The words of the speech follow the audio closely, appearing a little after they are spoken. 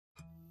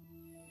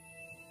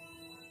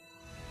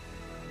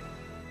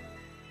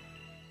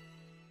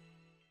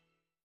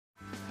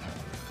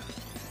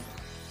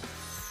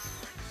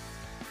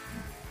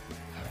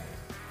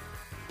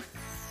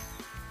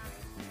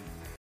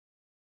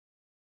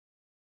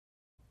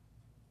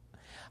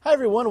Hi,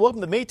 everyone.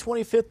 Welcome to the May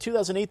 25th,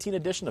 2018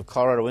 edition of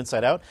Colorado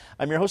Inside Out.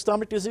 I'm your host,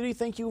 Dominic Dezzutti.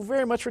 Thank you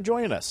very much for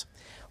joining us.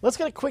 Let's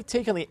get a quick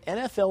take on the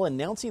NFL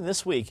announcing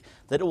this week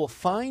that it will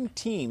fine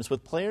teams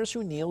with players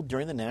who kneel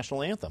during the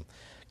national anthem.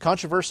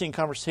 Controversy and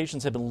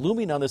conversations have been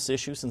looming on this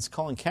issue since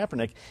Colin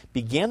Kaepernick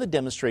began the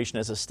demonstration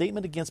as a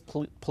statement against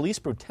police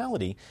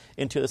brutality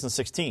in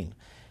 2016.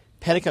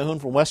 Patty Calhoun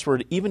from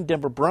Westward, even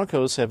Denver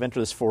Broncos have entered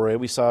this foray.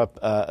 We saw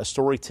a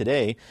story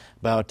today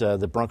about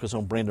the Broncos'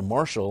 own Brandon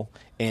Marshall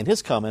and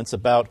his comments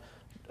about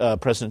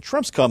President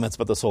Trump's comments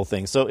about this whole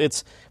thing. So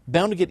it's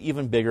bound to get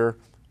even bigger.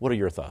 What are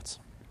your thoughts?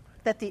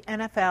 That the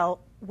NFL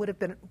would have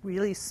been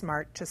really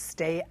smart to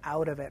stay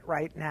out of it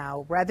right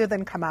now rather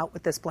than come out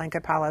with this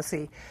blanket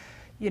policy.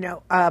 You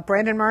know,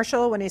 Brandon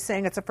Marshall, when he's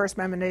saying it's a First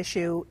Amendment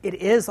issue, it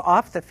is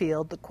off the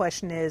field. The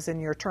question is, in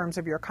your terms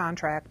of your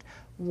contract,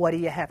 what do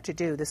you have to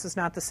do? This is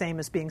not the same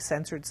as being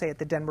censored, say, at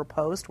the Denver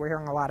Post. We're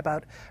hearing a lot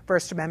about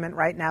First Amendment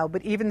right now.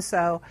 But even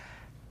so,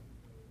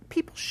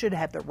 people should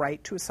have the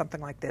right to something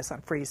like this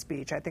on free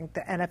speech. I think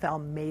the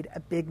NFL made a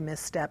big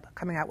misstep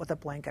coming out with a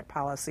blanket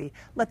policy.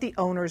 Let the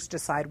owners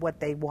decide what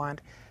they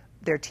want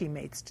their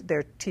teammates,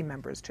 their team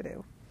members to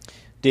do.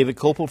 David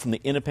Kopel from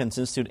the Independence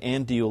Institute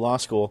and DU Law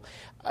School.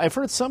 I've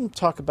heard some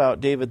talk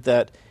about, David,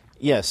 that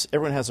yes,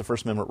 everyone has a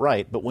First Amendment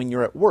right, but when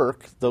you're at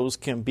work, those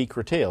can be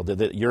curtailed.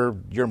 That your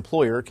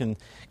employer can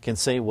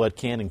say what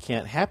can and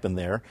can't happen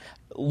there.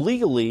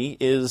 Legally,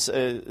 is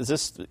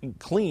this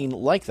clean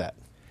like that?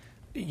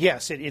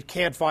 Yes, it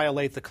can't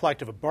violate the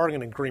collective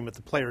bargaining agreement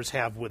the players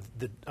have with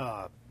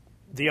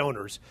the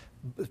owners.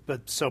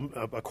 But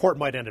a court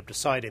might end up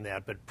deciding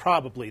that, but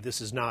probably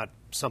this is not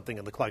something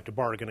in the collective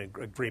bargaining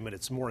agreement.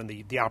 It's more in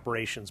the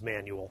operations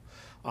manual,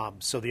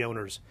 so the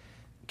owners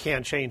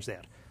can change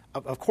that.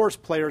 Of course,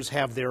 players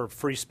have their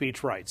free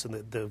speech rights,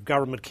 and the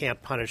government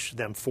can't punish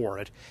them for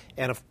it.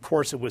 And, of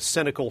course, it was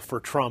cynical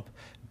for Trump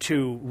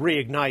to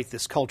reignite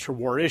this culture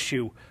war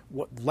issue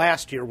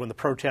last year when the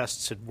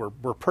protests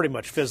were pretty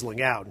much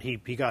fizzling out, and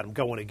he got them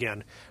going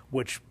again,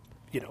 which,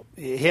 you know,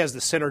 he has the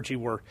synergy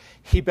where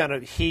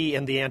he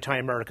and the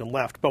anti-American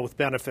left both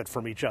benefit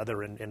from each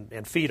other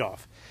and feed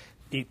off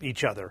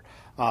each other.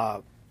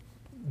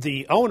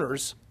 The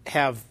owners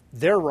have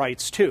their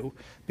rights, too,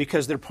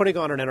 because they're putting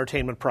on an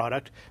entertainment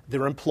product.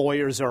 Their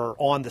employers are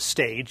on the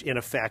stage, in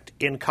effect,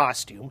 in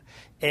costume.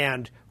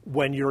 And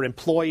when your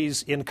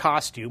employees in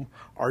costume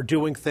are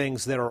doing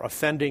things that are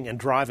offending and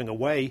driving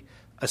away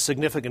a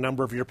significant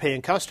number of your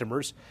paying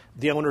customers,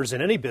 the owners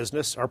in any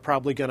business are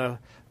probably going to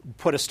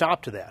put a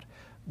stop to that.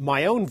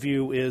 My own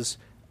view is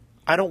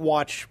I don't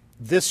watch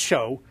this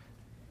show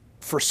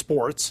for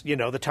sports. You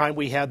know, the time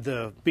we had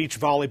the beach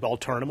volleyball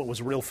tournament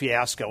was a real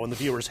fiasco and the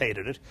viewers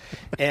hated it.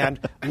 And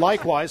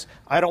likewise,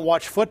 I don't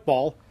watch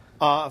football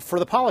for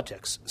the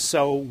politics.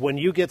 So when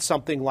you get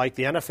something like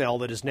the NFL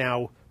that is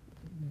now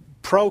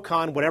pro,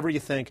 con, whatever you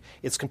think,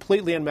 it's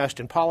completely enmeshed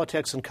in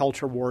politics and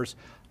culture wars,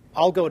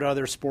 I'll go to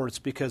other sports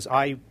because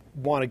I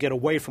want to get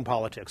away from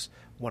politics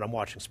when I'm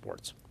watching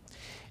sports.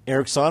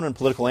 Eric Sonman,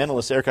 political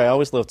analyst. Eric, I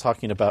always love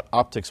talking about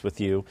optics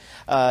with you.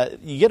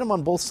 You get them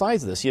on both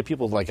sides of this. You have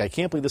people like, I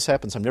can't believe this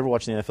happens. I'm never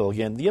watching the NFL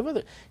again. You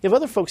have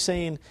other folks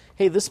saying,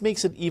 hey, this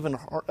makes it even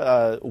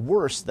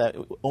worse that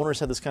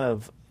owners have this kind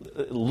of,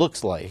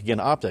 looks like,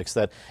 again, optics,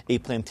 that a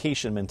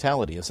plantation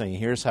mentality of saying,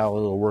 here's how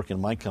it'll work in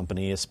my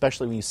company,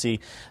 especially when you see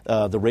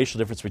the racial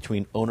difference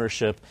between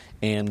ownership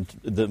and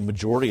the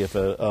majority of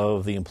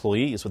the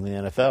employees within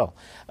the NFL.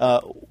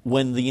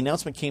 When the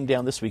announcement came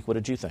down this week, what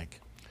did you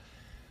think?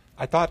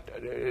 I thought,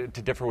 to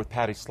differ with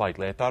Patty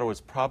slightly, I thought it was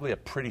probably a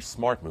pretty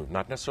smart move,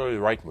 not necessarily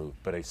the right move,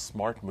 but a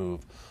smart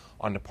move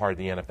on the part of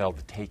the NFL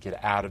to take it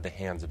out of the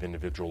hands of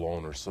individual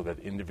owners so that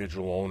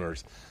individual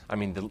owners, I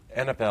mean, the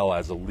NFL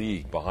as a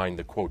league behind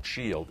the, quote,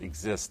 shield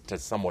exists to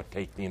somewhat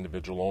take the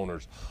individual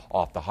owners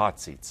off the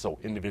hot seat. So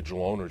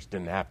individual owners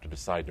didn't have to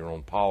decide their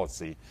own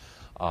policy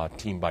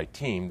team by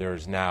team.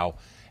 There's now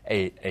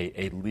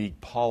a league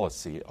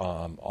policy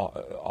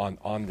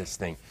on this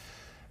thing.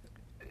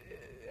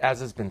 As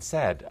has been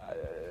said,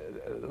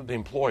 the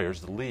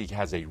employers, the league,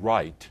 has a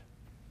right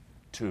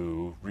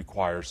to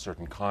require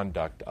certain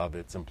conduct of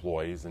its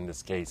employees, in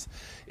this case,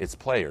 its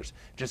players.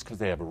 Just because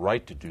they have a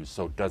right to do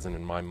so doesn't,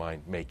 in my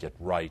mind, make it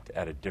right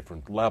at a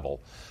different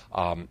level.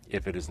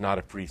 If it is not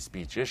a free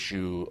speech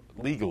issue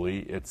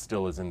legally, it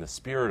still is in the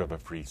spirit of a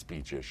free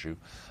speech issue.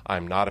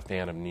 I'm not a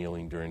fan of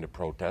kneeling during the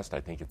protest.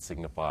 I think it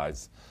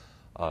signifies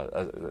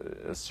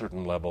a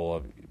certain level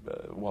of,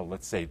 well,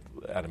 let's say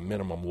at a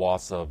minimum,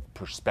 loss of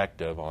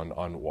perspective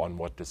on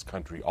what this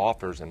country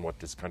offers and what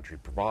this country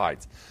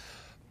provides.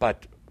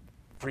 But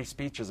free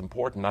speech is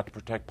important not to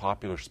protect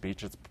popular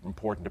speech. It's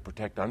important to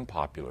protect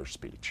unpopular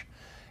speech.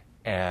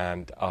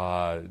 And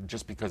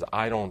just because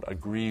I don't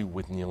agree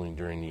with kneeling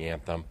during the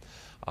anthem,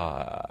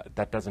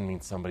 that doesn't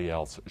mean somebody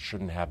else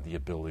shouldn't have the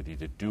ability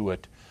to do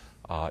it.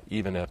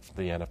 Even if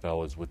the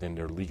NFL is within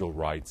their legal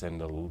rights and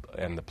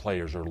the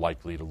players are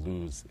likely to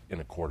lose in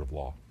a court of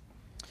law.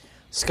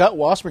 Scott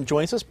Wasserman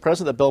joins us,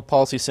 president of the Bell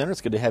Policy Center.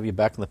 It's good to have you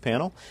back on the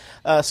panel.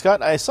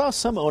 Scott, I saw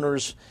some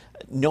owners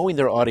knowing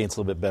their audience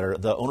a little bit better,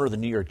 the owner of the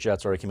New York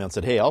Jets already came out and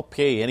said, hey, I'll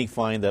pay any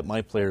fine that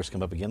my players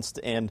come up against.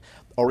 And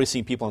already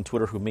seen people on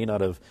Twitter who may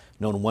not have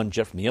known one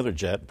Jet from the other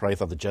Jet, probably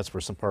thought the Jets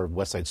were some part of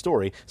West Side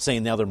Story,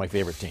 saying now they're my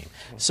favorite team.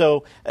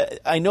 So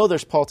I know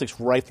there's politics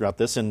right throughout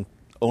this and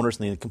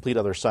owners on the complete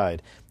other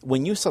side.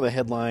 When you saw the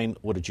headline,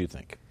 what did you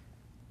think?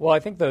 Well, I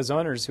think those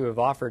owners who have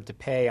offered to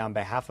pay on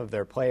behalf of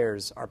their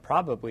players are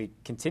probably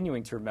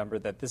continuing to remember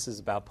that this is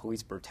about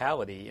police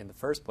brutality in the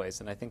first place,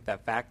 and I think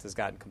that fact has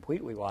gotten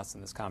completely lost in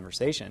this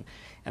conversation.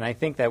 And I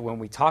think that when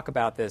we talk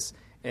about this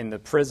in the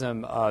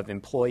prism of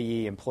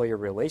employee-employer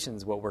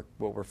relations, what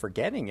we're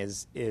forgetting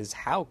is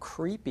how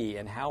creepy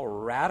and how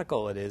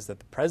radical it is that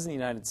the President of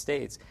the United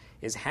States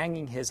is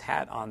hanging his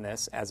hat on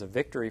this as a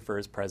victory for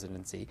his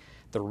presidency.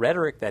 The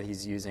rhetoric that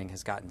he's using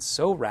has gotten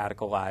so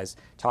radicalized,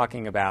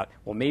 talking about,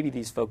 well, maybe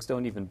these folks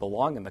don't even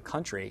belong in the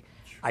country.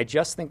 I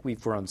just think we've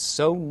grown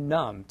so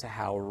numb to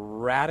how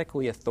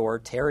radically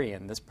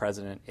authoritarian this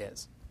president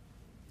is.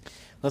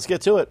 Let's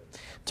get to it.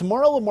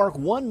 Tomorrow will mark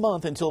 1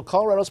 month until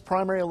Colorado's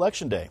primary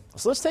election day.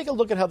 So let's take a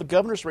look at how the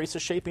governor's race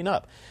is shaping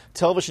up.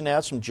 Television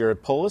ads from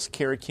Jared Polis,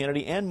 Kerry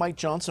Kennedy, and Mike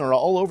Johnson are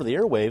all over the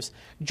airwaves,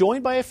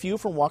 joined by a few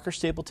from Walker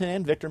Stapleton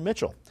and Victor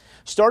Mitchell.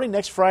 Starting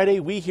next Friday,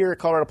 we here at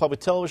Colorado Public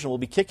Television will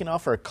be kicking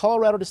off our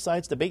Colorado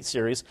Decides debate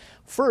series,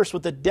 first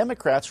with the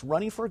Democrats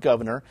running for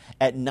governor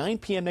at 9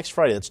 p.m. next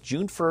Friday. That's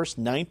June 1st,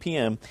 9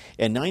 p.m.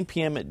 And 9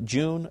 p.m. at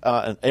June,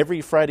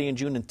 every Friday in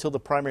June until the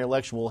primary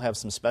election, we'll have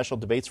some special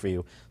debates for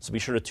you, so be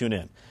sure to tune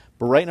in.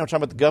 But right now, we're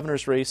talking about the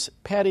governor's race.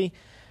 Patty,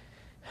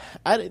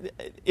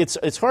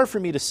 it's hard for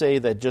me to say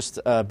that just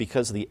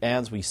because of the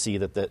ads we see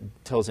that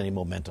tells any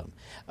momentum.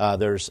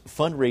 There's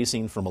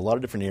fundraising from a lot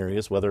of different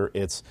areas, whether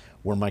it's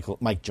where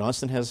Mike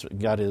Johnston has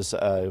got his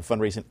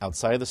fundraising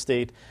outside of the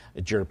state,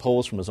 Jared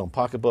Polis from his own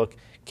pocketbook,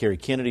 Kerry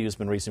Kennedy, who's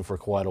been racing for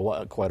quite a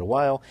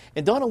while,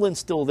 and Donna Lynn's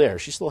still there.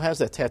 She still has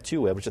that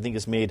tattoo web, which I think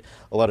has made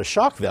a lot of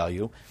shock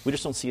value. We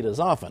just don't see it as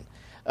often.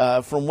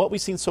 From what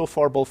we've seen so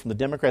far, both from the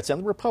Democrats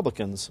and the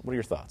Republicans, what are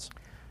your thoughts?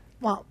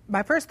 Well,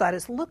 my first thought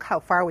is look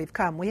how far we've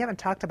come. We haven't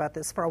talked about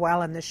this for a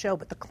while on this show,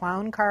 but the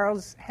clown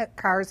cars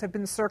have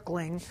been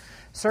circling,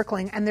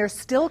 and they're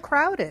still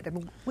crowded. I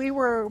mean,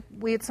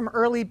 we had some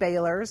early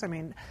bailers. I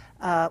mean,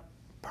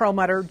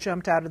 Perlmutter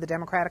jumped out of the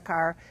Democratic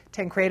car.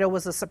 Tancredo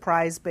was a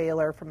surprise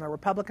bailer from the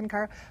Republican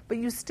car. But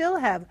you still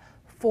have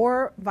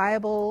 4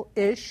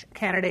 viable-ish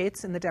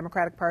candidates in the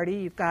Democratic Party.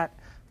 You've got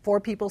 4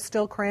 people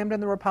still crammed in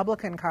the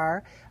Republican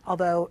car,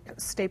 although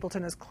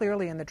Stapleton is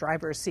clearly in the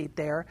driver's seat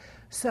there.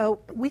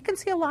 So we can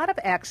see a lot of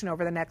action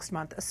over the next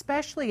month,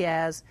 especially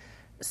as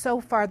so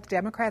far the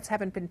Democrats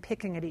haven't been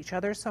picking at each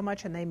other so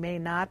much, and they may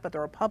not, but the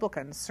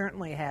Republicans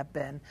certainly have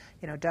been.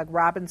 You know, Doug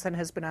Robinson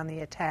has been on the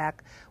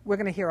attack. We're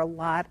going to hear a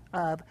lot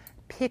of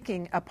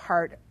picking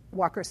apart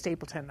Walker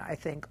Stapleton, I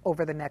think,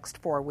 over the next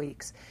 4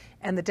 weeks.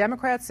 And the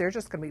Democrats, they're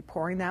just going to be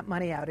pouring that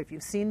money out. If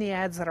you've seen the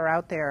ads that are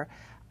out there,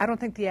 I don't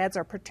think the ads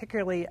are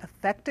particularly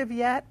effective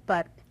yet,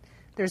 but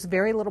there's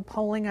very little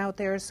polling out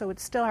there, so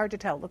it's still hard to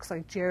tell. It looks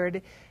like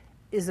Jared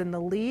is in the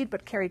lead,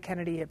 but Kerry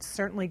Kennedy has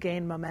certainly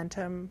gained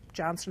momentum.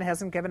 Johnston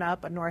hasn't given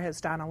up, nor has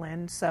Donna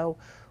Lynn. So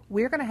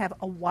we're going to have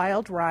a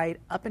wild ride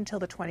up until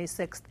the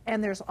 26th.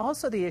 And there's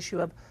also the issue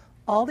of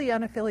all the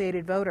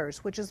unaffiliated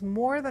voters, which is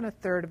more than a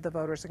third of the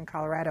voters in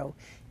Colorado,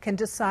 can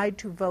decide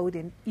to vote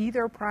in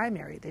either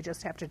primary. They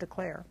just have to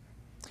declare.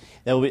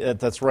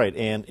 That's right.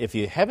 And if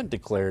you haven't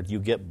declared, you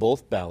get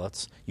both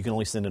ballots. You can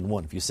only send in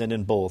one. If you send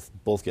in both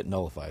get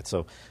nullified.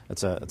 So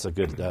that's a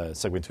good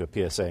segue to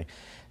a PSA.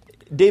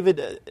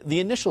 David, the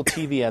initial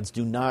TV ads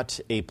do not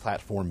a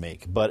platform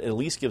make, but at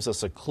least gives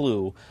us a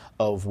clue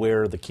of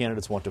where the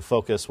candidates want to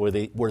focus, where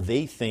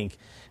they think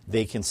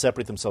they can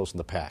separate themselves from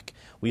the pack.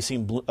 We've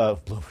seen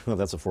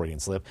that's a Freudian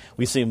slip.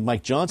 We've seen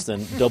Mike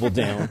Johnston double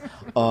down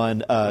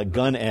on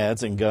gun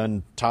ads and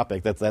gun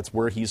topic. That's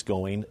where he's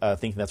going,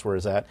 thinking that's where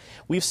he's at.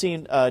 We've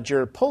seen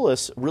Jared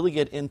Polis really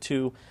get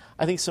into,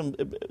 I think, some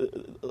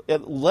the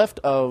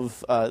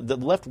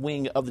left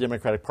wing of the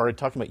Democratic Party,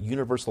 talking about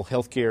universal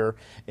health care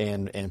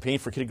and paying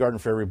for kindergarten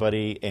for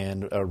everybody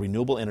and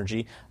renewable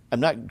energy.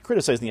 I'm not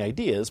criticizing the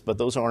ideas, but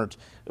those aren't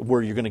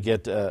where you're going to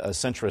get a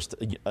centrist,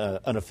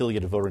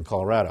 unaffiliated voter in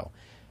Colorado.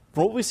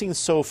 From what we've seen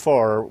so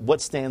far,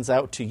 what stands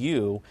out to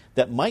you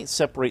that might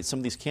separate some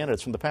of these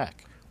candidates from the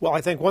pack? Well,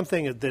 I think one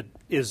thing that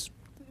is,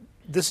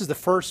 this is the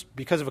first,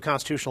 because of a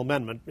constitutional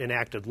amendment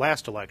enacted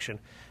last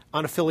election,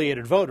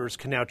 unaffiliated voters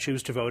can now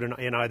choose to vote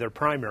in either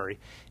primary.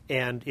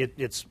 And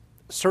it's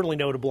certainly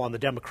notable on the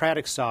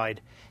Democratic side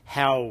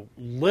how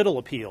little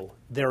appeal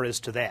there is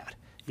to that.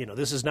 You know,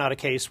 this is not a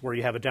case where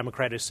you have a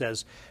Democrat who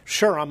says,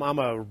 sure, I'm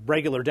a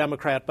regular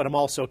Democrat, but I'm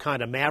also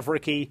kind of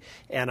mavericky,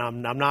 and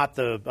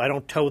I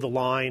don't toe the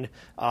line.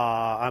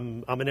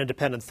 I'm an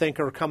independent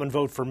thinker. Come and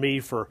vote for me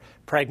for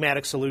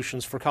pragmatic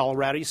solutions for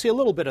Colorado. You see a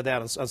little bit of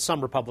that on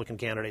some Republican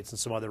candidates and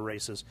some other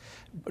races,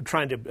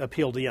 trying to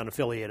appeal to the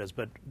unaffiliated,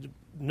 but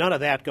none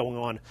of that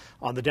going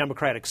on the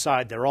Democratic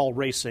side. They're all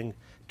racing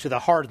to the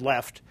hard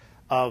left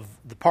of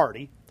the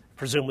party,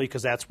 presumably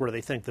because that's where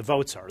they think the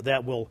votes are.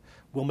 That will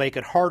make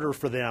it harder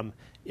for them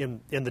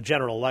in the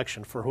general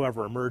election for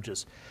whoever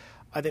emerges.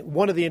 I think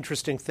one of the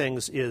interesting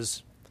things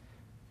is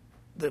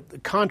the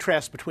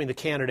contrast between the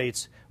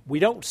candidates. We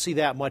don't see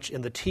that much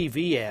in the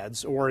TV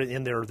ads or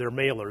in their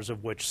mailers,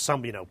 of which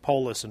some,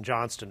 Polis and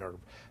Johnston are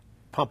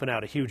pumping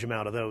out a huge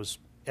amount of those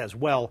as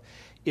well,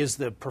 is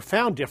the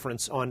profound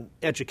difference on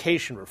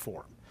education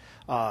reform.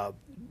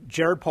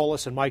 Jared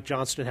Polis and Mike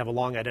Johnston have a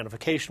long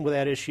identification with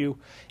that issue,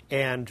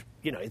 and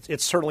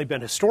it's certainly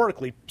been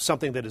historically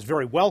something that is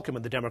very welcome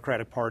in the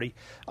Democratic Party.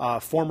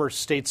 Former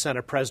State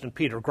Senate President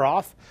Peter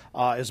Groff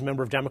is a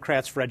member of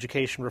Democrats for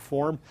Education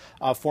Reform.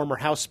 Former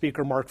House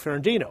Speaker Mark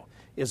Ferrandino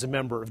is a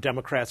member of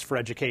Democrats for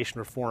Education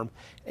Reform,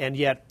 and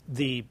yet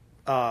the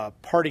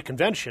party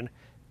convention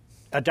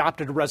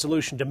adopted a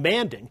resolution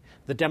demanding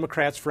the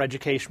Democrats for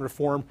Education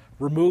Reform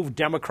remove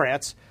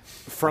Democrats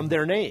from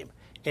their name.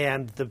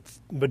 And the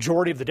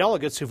majority of the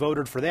delegates who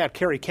voted for that,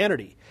 Kerry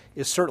Kennedy,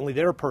 is certainly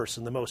their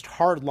person, the most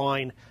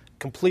hardline,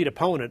 complete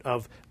opponent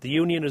of the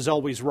union is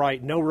always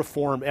right, no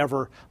reform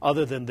ever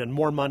other than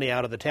more money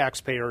out of the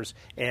taxpayers,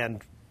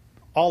 and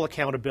all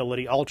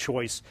accountability, all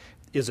choice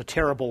is a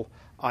terrible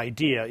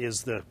idea,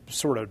 is the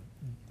sort of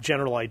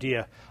general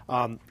idea.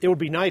 It would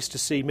be nice to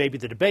see maybe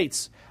the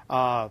debates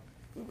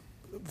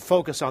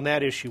focus on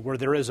that issue where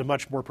there is a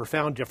much more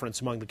profound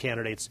difference among the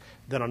candidates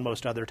than on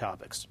most other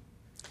topics.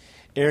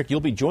 Eric, you'll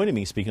be joining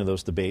me, speaking of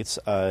those debates,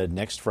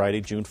 next Friday,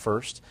 June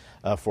 1st,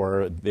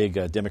 for a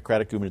big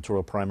Democratic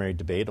gubernatorial primary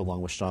debate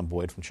along with Sean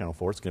Boyd from Channel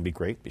 4. It's going to be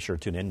great. Be sure to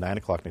tune in, 9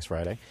 o'clock next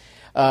Friday.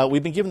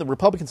 We've been giving the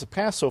Republicans a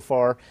pass so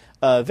far.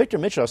 Victor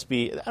Mitchell has to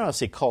be, I don't want to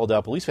say called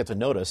up, at least we have to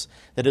notice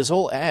that his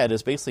whole ad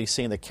is basically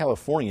saying that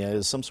California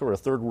is some sort of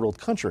third world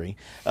country,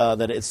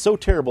 that it's so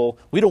terrible,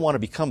 we don't want to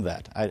become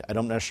that.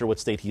 I'm not sure what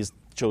state he's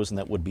chosen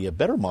that would be a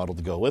better model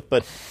to go with,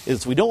 but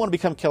we don't want to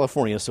become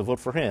California, so vote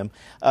for him.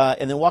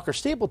 And then Walker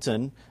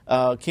Stapleton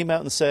came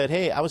out and said,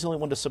 hey, I was the only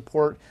one to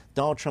support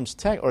Donald Trump's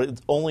tax, or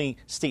only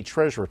state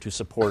treasurer to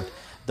support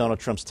Donald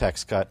Trump's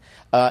tax cut.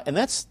 And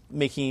that's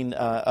making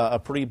a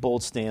pretty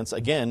bold stance.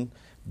 Again,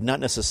 not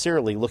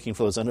necessarily looking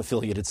for those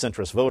unaffiliated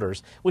centrist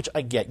voters, which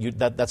I get.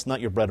 That's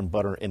not your bread and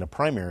butter in a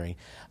primary.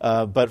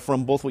 But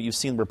from both what you've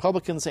seen, the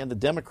Republicans and the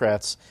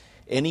Democrats,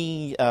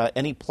 any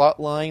plot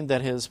line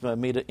that has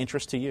made an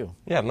interest to you?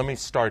 Yeah, let me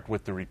start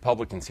with the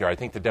Republicans here. I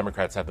think the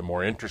Democrats have the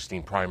more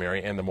interesting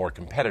primary and the more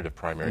competitive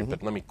primary,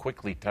 but let me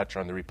quickly touch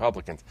on the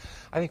Republicans.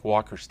 I think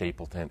Walker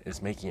Stapleton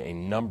is making a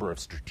number of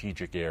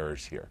strategic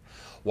errors here.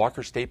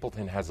 Walker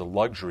Stapleton has a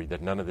luxury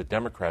that none of the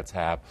Democrats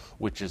have,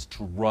 which is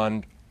to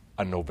run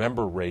a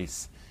November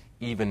race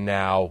even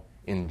now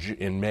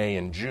in May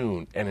and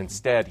June, and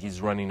instead he's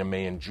running a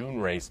May and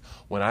June race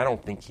when I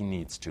don't think he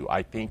needs to.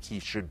 I think he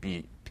should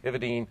be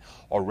pivoting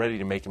or ready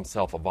to make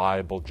himself a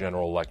viable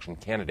general election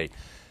candidate.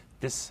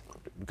 This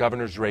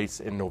governor's race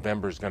in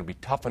November is going to be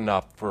tough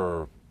enough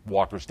for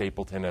Walker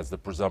Stapleton as the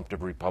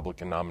presumptive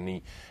Republican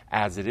nominee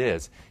as it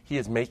is. He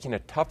is making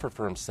it tougher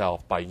for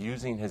himself by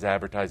using his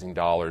advertising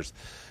dollars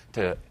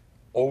to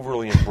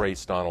overly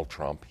embrace Donald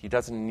Trump. He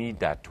doesn't need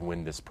that to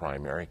win this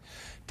primary.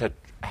 To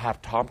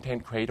have Tom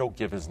Tancredo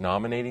give his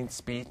nominating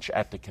speech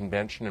at the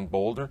convention in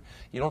Boulder,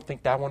 you don't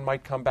think that one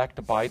might come back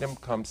to bite him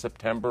come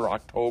September,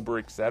 October,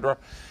 etc.?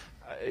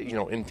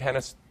 In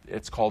tennis,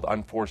 it's called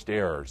unforced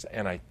errors,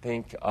 and I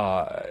think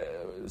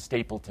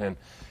Stapleton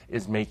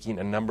is making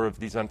a number of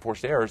these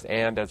unforced errors,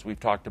 and as we've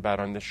talked about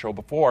on this show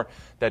before,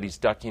 that he's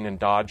ducking and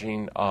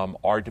dodging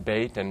our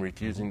debate and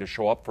refusing to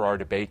show up for our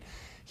debate.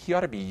 He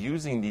ought to be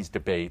using these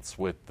debates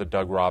with the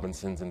Doug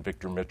Robinsons and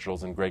Victor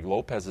Mitchells and Greg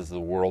Lopez's of the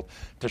world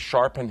to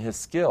sharpen his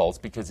skills,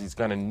 because he's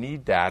going to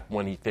need that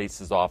when he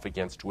faces off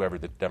against whoever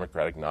the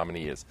Democratic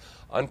nominee is.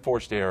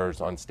 Unforced errors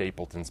on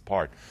Stapleton's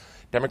part.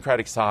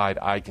 Democratic side,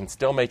 I can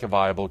still make a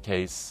viable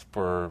case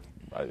for,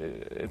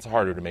 it's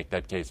harder to make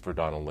that case for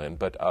Donald Lynn,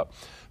 but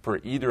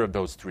for either of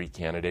those three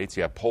candidates,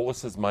 you have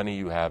Polis's money,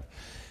 you have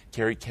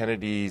Kerry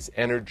Kennedy's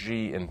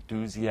energy,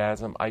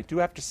 enthusiasm. I do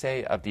have to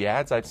say, of the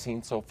ads I've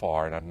seen so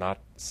far, and I've not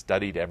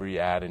studied every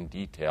ad in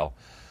detail,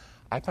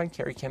 I find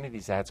Kerry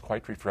Kennedy's ads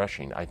quite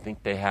refreshing. I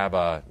think they have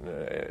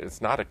it's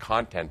not a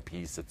content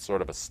piece, it's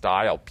sort of a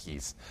style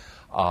piece.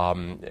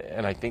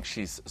 And I think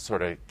she's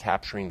sort of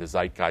capturing the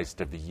zeitgeist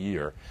of the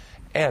year.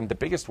 And the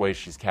biggest way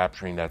she's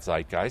capturing that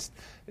zeitgeist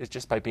is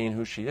just by being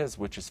who she is,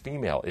 which is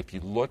female. If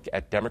you look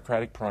at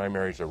Democratic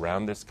primaries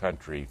around this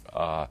country,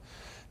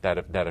 that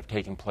have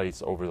taken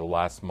place over the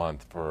last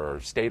month for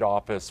state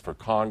office, for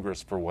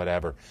Congress, for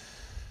whatever,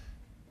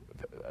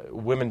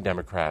 women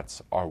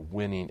Democrats are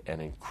winning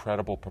an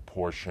incredible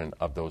proportion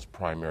of those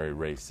primary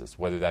races.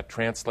 Whether that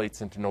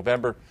translates into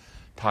November,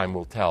 time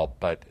will tell.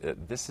 But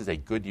this is a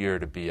good year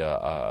to be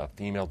a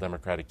female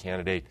Democratic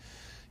candidate.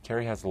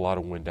 Kerry has a lot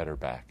of wind at her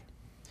back.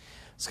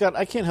 Scott,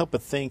 I can't help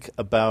but think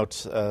about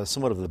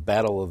somewhat of the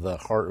battle of the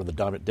heart of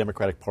the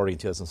Democratic Party in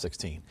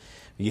 2016.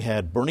 You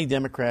had Bernie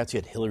Democrats, you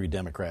had Hillary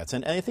Democrats.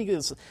 And I think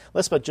it's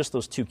less about just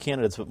those two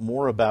candidates, but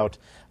more about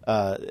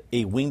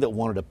a wing that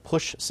wanted to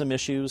push some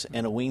issues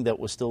and a wing that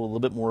was still a little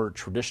bit more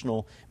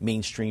traditional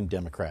mainstream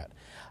Democrat.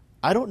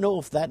 I don't know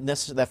if that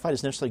fight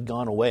has necessarily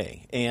gone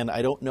away, and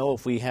I don't know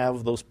if we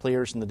have those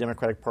players in the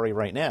Democratic Party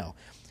right now.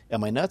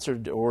 Am I nuts,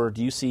 or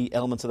do you see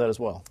elements of that as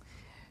well?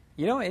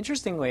 You know,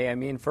 interestingly, I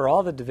mean, for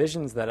all the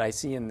divisions that I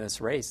see in this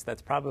race,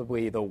 that's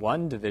probably the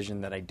one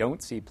division that I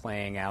don't see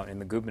playing out in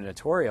the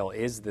gubernatorial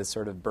is this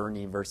sort of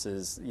Bernie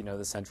versus, the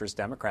centrist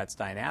Democrats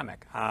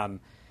dynamic.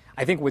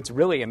 I think what's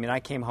really, I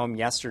came home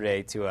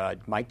yesterday to a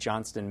Mike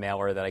Johnston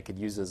mailer that I could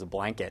use as a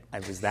blanket.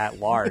 I was that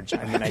large.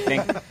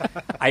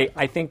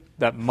 I think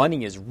that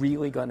money is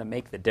really going to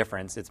make the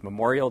difference. It's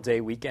Memorial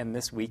Day weekend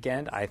this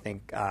weekend. I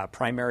think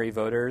primary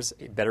voters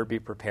better be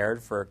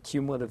prepared for a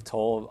cumulative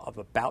toll of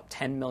about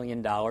 $10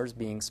 million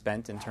being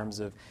spent in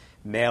terms of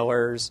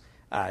mailers,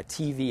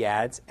 TV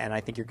ads, and I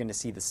think you're going to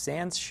see the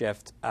sands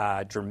shift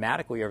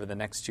dramatically over the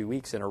next 2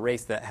 weeks in a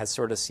race that has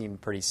sort of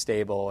seemed pretty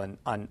stable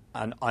and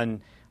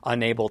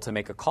unable to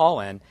make a call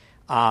in.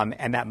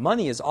 And that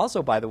money is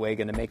also, by the way,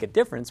 going to make a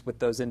difference with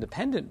those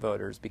independent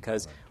voters,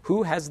 because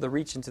who has the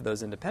reach into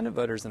those independent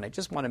voters? And I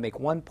just want to make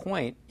one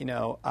point,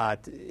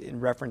 in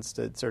reference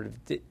to sort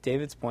of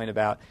David's point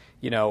about,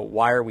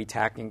 why are we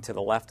tacking to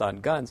the left on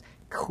guns?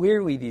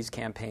 Clearly, these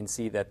campaigns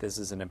see that this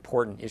is an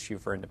important issue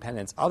for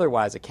independents.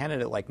 Otherwise, a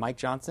candidate like Mike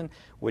Johnson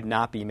would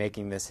not be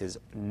making this his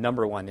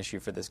number one issue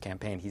for this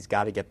campaign. He's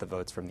got to get the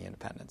votes from the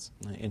independents.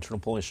 Internal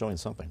poll is showing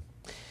something.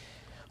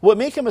 What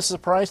may come as a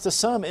surprise to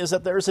some is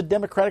that there is a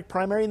Democratic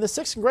primary in the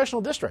 6th Congressional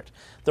District.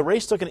 The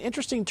race took an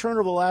interesting turn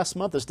over the last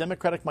month as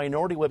Democratic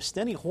Minority Whip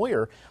Steny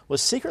Hoyer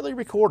was secretly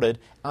recorded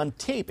on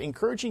tape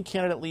encouraging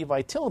candidate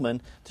Levi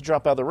Tillman to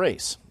drop out of the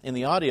race. In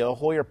the audio,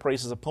 Hoyer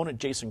praises opponent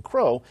Jason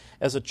Crow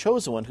as a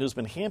chosen one who's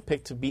been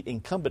handpicked to beat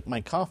incumbent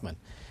Mike Kaufman.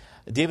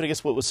 David, I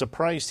guess what was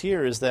surprised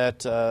here is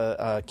that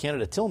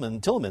candidate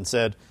Tillman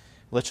said,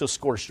 let's just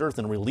scorched earth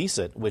and release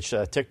it, which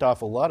ticked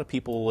off a lot of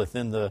people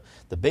within the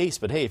base.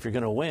 But hey, if you're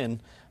going to win,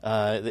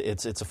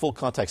 it's a full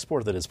contact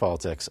sport that is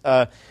politics.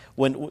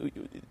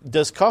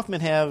 Does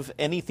Kaufman have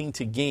anything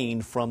to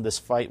gain from this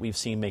fight we've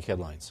seen make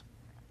headlines?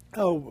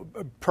 Oh,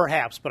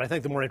 perhaps, but I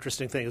think the more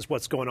interesting thing is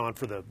what's going on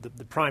for the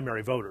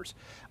primary voters.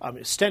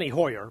 Steny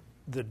Hoyer,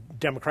 the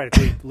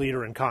Democratic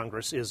leader in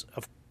Congress, is,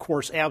 of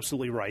course,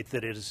 absolutely right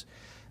that it is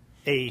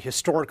a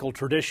historical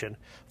tradition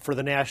for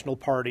the national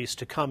parties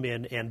to come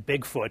in and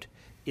Bigfoot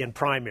in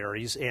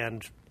primaries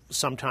and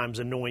sometimes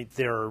anoint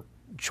their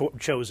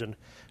chosen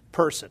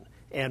person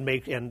and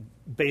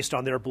based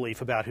on their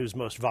belief about who's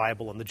most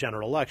viable in the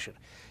general election.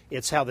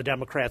 It's how the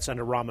Democrats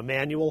under Rahm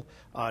Emanuel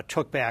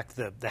took back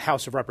the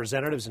House of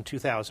Representatives in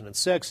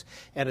 2006,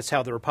 and it's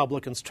how the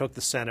Republicans took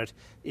the Senate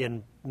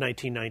in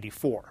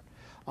 1994.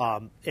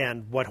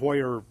 And what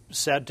Hoyer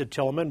said to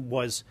Tillman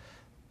was,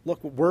 look,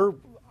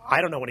 I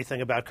don't know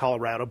anything about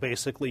Colorado,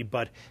 basically,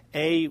 but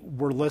A,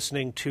 we're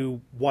listening to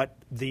what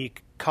the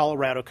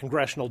Colorado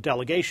congressional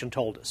delegation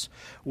told us,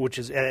 which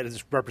is,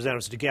 as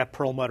Representatives DeGette,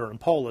 Perlmutter, and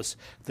Polis,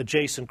 that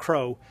Jason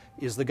Crow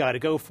is the guy to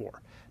go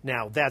for.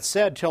 Now, that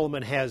said,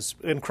 Tillman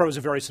and Crow's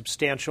a very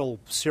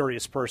substantial,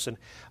 serious person.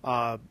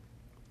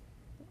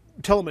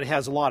 Tillman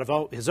has a lot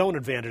of his own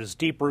advantages,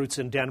 deep roots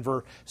in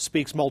Denver,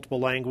 speaks multiple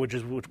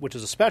languages, which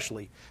is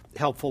especially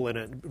helpful in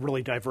a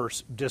really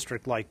diverse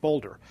district like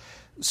Boulder.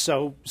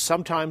 So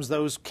sometimes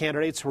those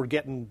candidates who are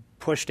getting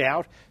pushed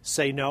out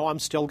say, no, I'm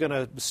still going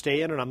to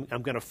stay in and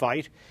I'm going to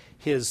fight.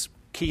 His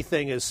key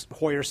thing is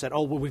Hoyer said,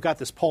 oh, well, we've got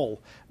this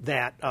poll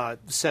that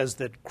says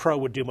that Crow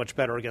would do much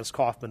better against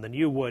Kaufman than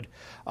you would,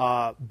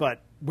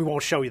 but we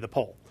won't show you the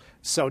poll.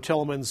 So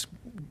Tillman's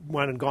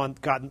went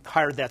and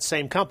hired that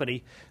same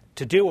company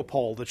to do a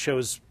poll that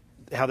shows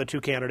how the two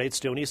candidates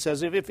do. And he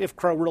says, if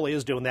Crow really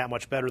is doing that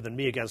much better than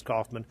me against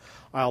Kaufman,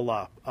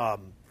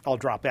 I'll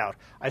drop out.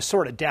 I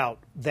sort of doubt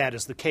that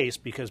is the case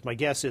because my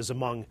guess is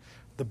among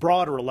the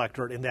broader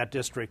electorate in that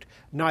district,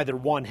 neither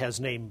one has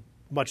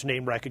much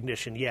name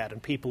recognition yet.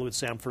 And people who would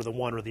say I'm for the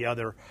one or the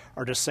other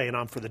are just saying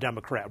I'm for the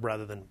Democrat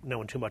rather than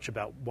knowing too much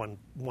about one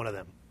of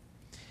them.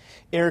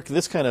 Eric,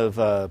 this kind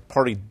of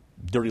party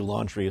dirty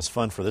laundry is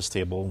fun for this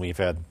table, and we've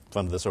had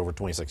fun with this over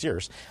 26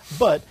 years.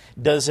 But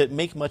does it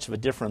make much of a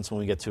difference when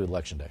we get to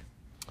Election Day?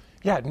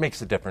 Yeah, it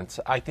makes a difference.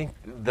 I think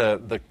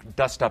the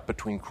dust-up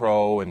between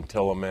Crow and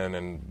Tillman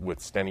and with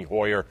Steny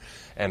Hoyer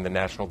and the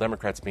National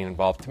Democrats being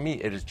involved, to me,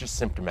 it is just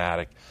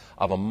symptomatic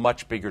of a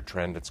much bigger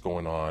trend that's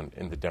going on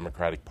in the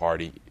Democratic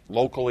Party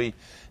locally,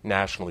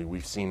 nationally.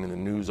 We've seen in the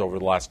news over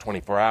the last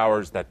 24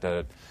 hours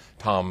that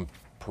Tom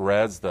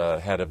Perez, the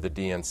head of the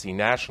DNC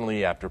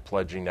nationally, after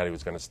pledging that he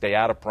was going to stay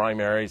out of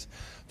primaries,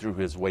 threw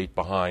his weight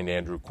behind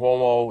Andrew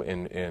Cuomo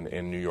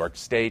in New York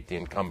State, the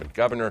incumbent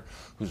governor,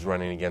 who's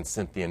running against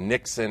Cynthia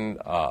Nixon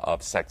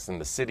of Sex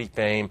and the City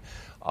fame,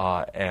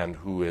 and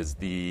who is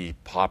the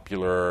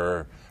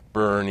popular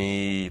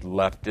Bernie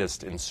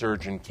leftist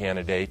insurgent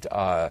candidate.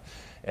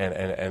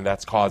 And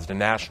that's caused a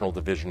national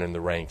division in the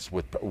ranks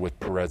with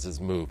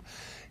Perez's move.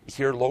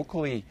 Here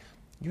locally,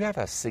 you have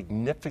a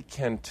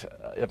significant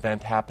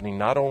event happening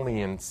not only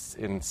in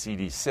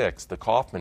CD6, the Kaufman